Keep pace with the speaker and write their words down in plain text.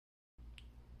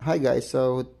Hi guys,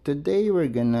 so today we're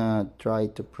gonna try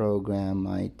to program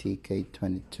my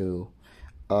TK22.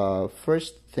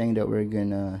 First thing that we're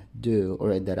gonna do,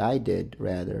 or that I did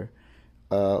rather,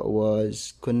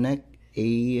 was connect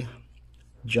a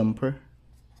jumper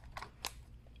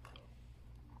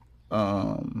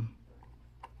um,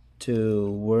 to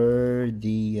where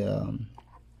the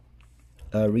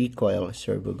recoil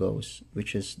servo goes,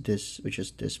 which is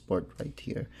this port right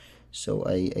here. So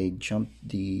I jumped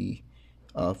the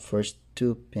first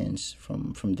two pins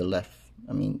from the left.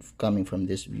 I mean, coming from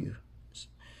this view.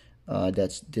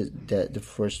 That's the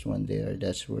first one there.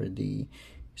 That's where the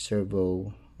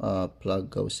servo plug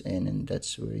goes in, and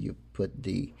that's where you put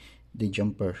the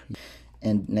jumper.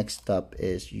 And next up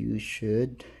is you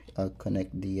should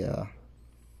connect the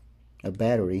a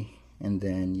battery, and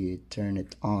then you turn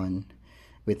it on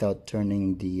without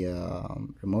turning the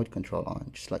remote control on,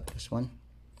 just like this one.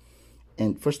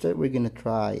 And first that we're gonna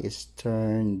try is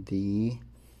turn the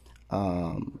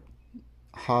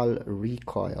hull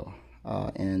recoil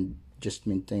and just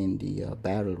maintain the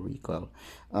barrel recoil.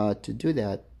 To do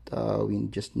that, we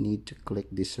just need to click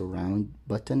this surround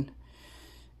button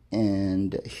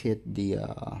and hit the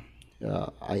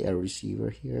IR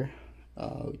receiver here,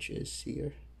 which is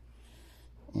here,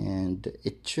 and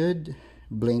it should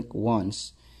blink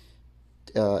once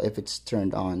if it's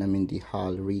turned on. I mean the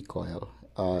hull recoil.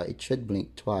 It should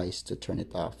blink twice to turn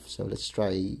it off. So let's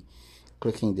try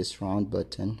clicking this round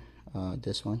button,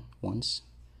 this one, once.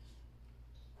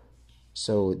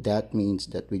 So that means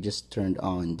that we just turned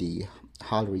on the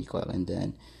hull recoil, and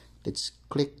then let's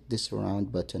click this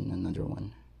round button another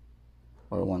one,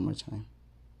 or one more time,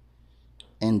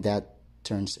 and that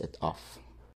turns it off.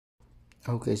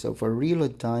 Okay, so for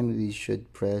reload time, we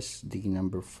should press the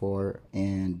number 4,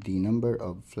 and the number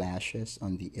of flashes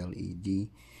on the LED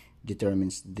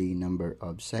determines the number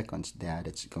of seconds that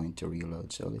it's going to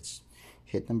reload. So let's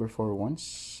hit number 4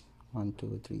 once. 1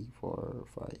 2 3 4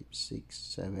 5 6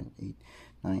 7 8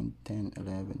 9 10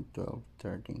 11 12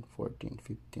 13 14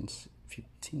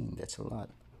 15. That's a lot.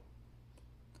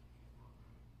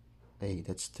 Hey,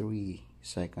 that's 3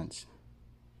 seconds.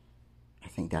 I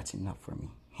think that's enough for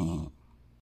me.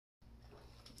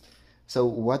 So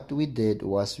what we did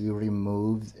was we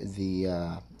removed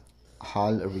the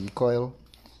hull recoil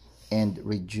and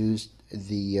reduced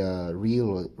the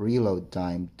reload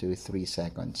time to 3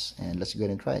 seconds. And let's go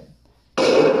ahead and try it.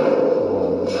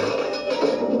 1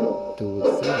 2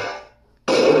 3.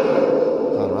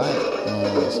 All right,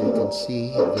 and as you can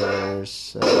see, there's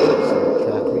some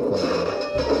track recoil there.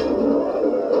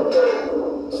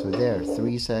 So there,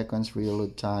 3 seconds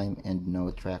reload time and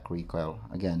no track recoil.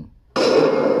 Again.